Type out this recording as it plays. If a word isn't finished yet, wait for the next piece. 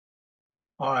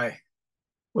Hi,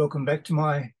 welcome back to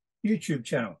my YouTube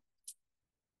channel.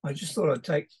 I just thought I'd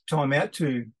take time out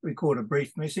to record a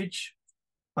brief message.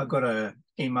 I got an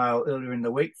email earlier in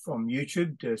the week from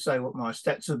YouTube to say what my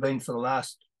stats have been for the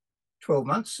last 12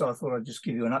 months. So I thought I'd just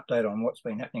give you an update on what's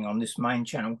been happening on this main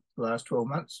channel for the last 12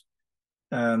 months.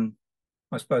 I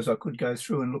suppose I could go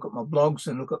through and look at my blogs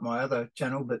and look at my other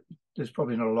channel, but there's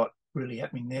probably not a lot really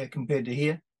happening there compared to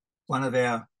here. One of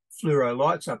our fluoro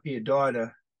lights up here died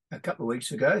a couple of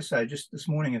weeks ago, so just this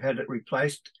morning I've had it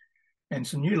replaced and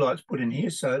some new lights put in here,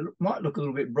 so it might look a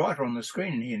little bit brighter on the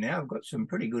screen in here now. I've got some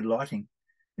pretty good lighting.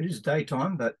 It is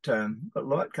daytime, but got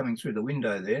light coming through the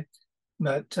window there.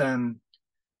 But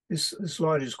this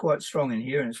light is quite strong in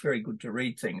here, and it's very good to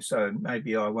read things, so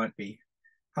maybe I won't be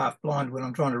half blind when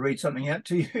I'm trying to read something out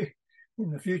to you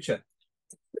in the future.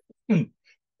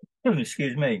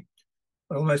 Excuse me.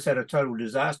 I almost had a total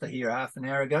disaster here half an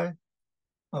hour ago.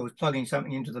 I was plugging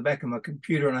something into the back of my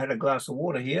computer and I had a glass of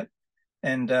water here,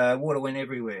 and water went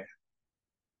everywhere.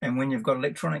 And when you've got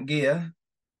electronic gear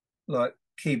like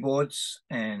keyboards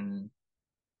and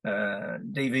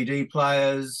DVD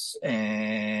players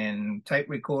and tape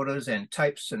recorders and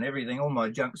tapes and everything, all my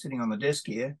junk sitting on the desk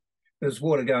here, there's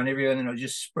water going everywhere, and then it was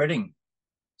just spreading.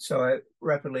 So I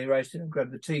rapidly raced in and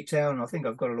grabbed the tea towel, and I think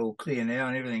I've got it all clear now,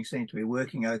 and everything seems to be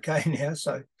working okay now.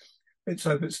 So let's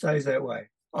hope it stays that way.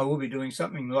 I will be doing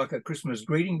something like a Christmas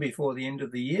greeting before the end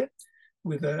of the year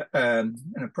with an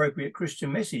appropriate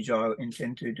Christian message. I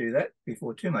intend to do that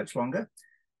before too much longer.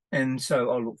 And so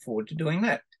I'll look forward to doing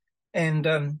that.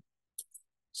 And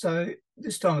so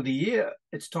this time of the year,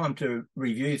 it's time to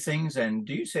review things. And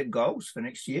do you set goals for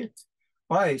next year?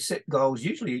 I set goals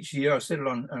usually each year. I set it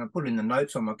on and I put in the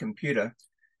notes on my computer,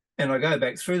 and I go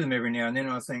back through them every now and then.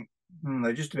 And I think,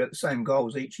 they're just about the same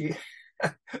goals each year.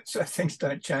 So things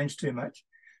don't change too much.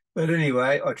 But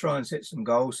anyway, I try and set some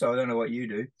goals, so I don't know what you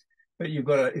do. But you've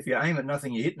got to, if you aim at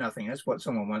nothing, you hit nothing. That's what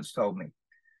someone once told me.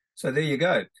 So there you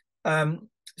go.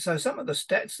 So some of the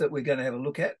stats that we're going to have a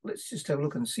look at, let's just have a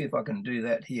look and see if I can do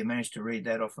that here, manage to read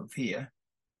that off of here.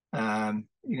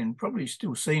 You can probably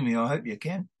still see me. I hope you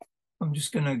can. I'm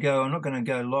just going to go, I'm not going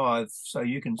to go live so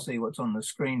you can see what's on the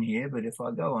screen here. But if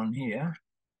I go on here,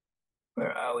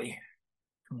 where are we?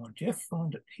 Come on, Geoff,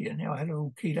 find it here. Now I had it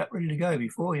all keyed up, ready to go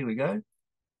before. Here we go.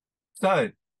 So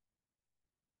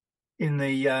in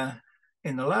the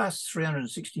last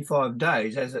 365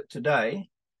 days, as of today,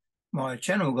 my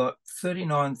channel got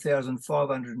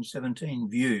 39,517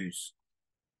 views.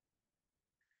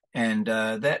 And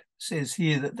that says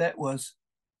here that was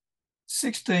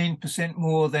 16%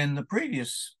 more than the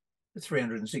previous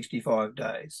 365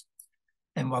 days.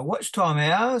 And my watch time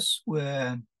hours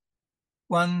were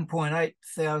 1.8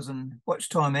 thousand watch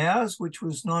time hours, which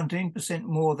was 19%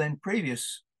 more than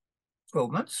previous 12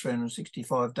 months,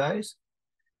 365 days.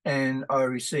 And I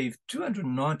received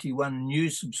 291 new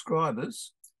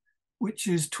subscribers, which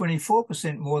is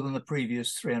 24% more than the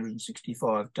previous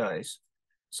 365 days.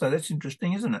 So that's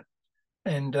interesting, isn't it?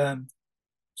 And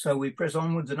so we press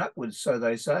onwards and upwards, so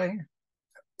they say.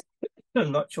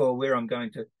 I'm not sure where I'm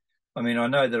going to. I mean, I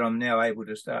know that I'm now able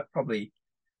to start probably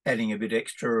adding a bit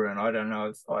extra, and I don't know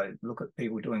if I look at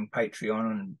people doing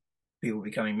Patreon and people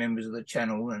becoming members of the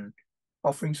channel and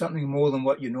offering something more than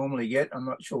what you normally get. I'm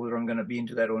not sure whether I'm going to be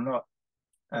into that or not.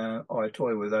 I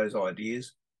toy with those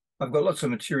ideas. I've got lots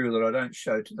of material that I don't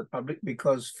show to the public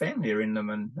because family are in them,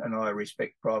 and I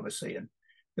respect privacy.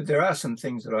 But there are some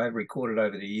things that I have recorded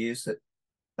over the years that,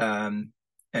 and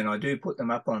I do put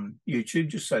them up on YouTube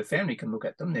just so family can look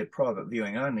at them. They're private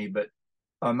viewing only, but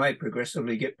I may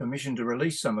progressively get permission to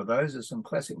release some of those. There's some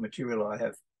classic material I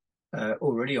have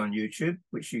already on YouTube,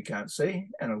 which you can't see,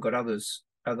 and I've got other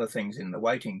things in the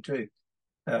waiting too,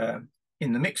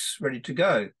 in the mix, ready to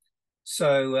go.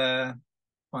 So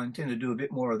I intend to do a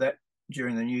bit more of that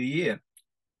during the new year.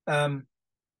 I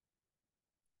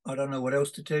don't know what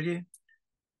else to tell you.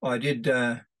 I did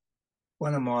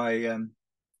one of my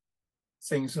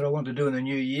things that I want to do in the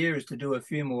new year is to do a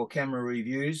few more camera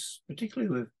reviews,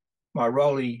 particularly with my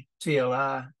Rolly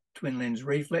TLR twin lens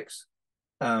reflex.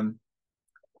 I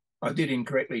did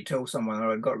incorrectly tell someone that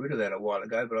I got rid of that a while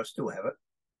ago, but I still have it.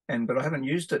 But I haven't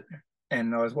used it.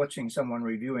 And I was watching someone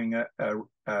reviewing a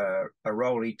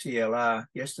Rolly TLR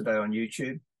yesterday on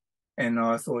YouTube, and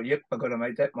I thought, yep, I've got to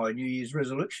make that my New Year's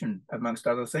resolution, amongst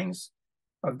other things.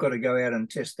 I've got to go out and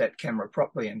test that camera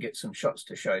properly and get some shots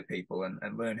to show people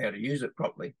and learn how to use it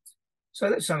properly. So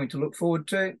that's something to look forward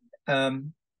to.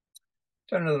 Don't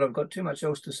know that I've got too much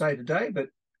else to say today, but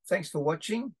thanks for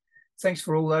watching. Thanks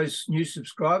for all those new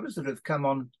subscribers that have come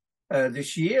on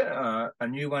this year. A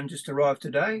new one just arrived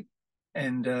today,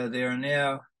 and there are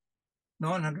now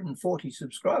 940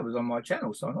 subscribers on my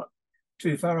channel, so I'm not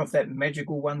too far off that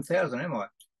magical 1,000, am I?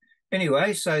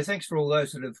 Anyway, so thanks for all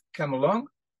those that have come along.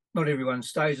 Not everyone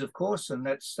stays, of course, and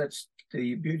that's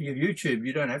the beauty of YouTube.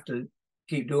 You don't have to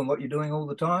keep doing what you're doing all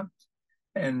the time,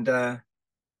 and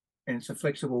it's a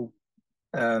flexible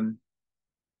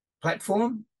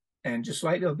platform. And just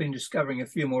lately, I've been discovering a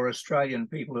few more Australian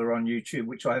people who are on YouTube,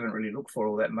 which I haven't really looked for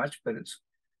all that much, but it's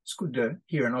good to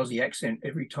hear an Aussie accent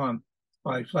every time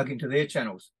I plug into their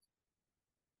channels.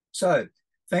 So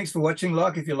thanks for watching.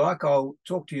 Like if you like, I'll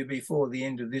talk to you before the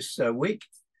end of this week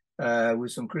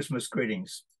with some Christmas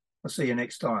greetings. I'll see you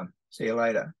next time. See you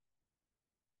later.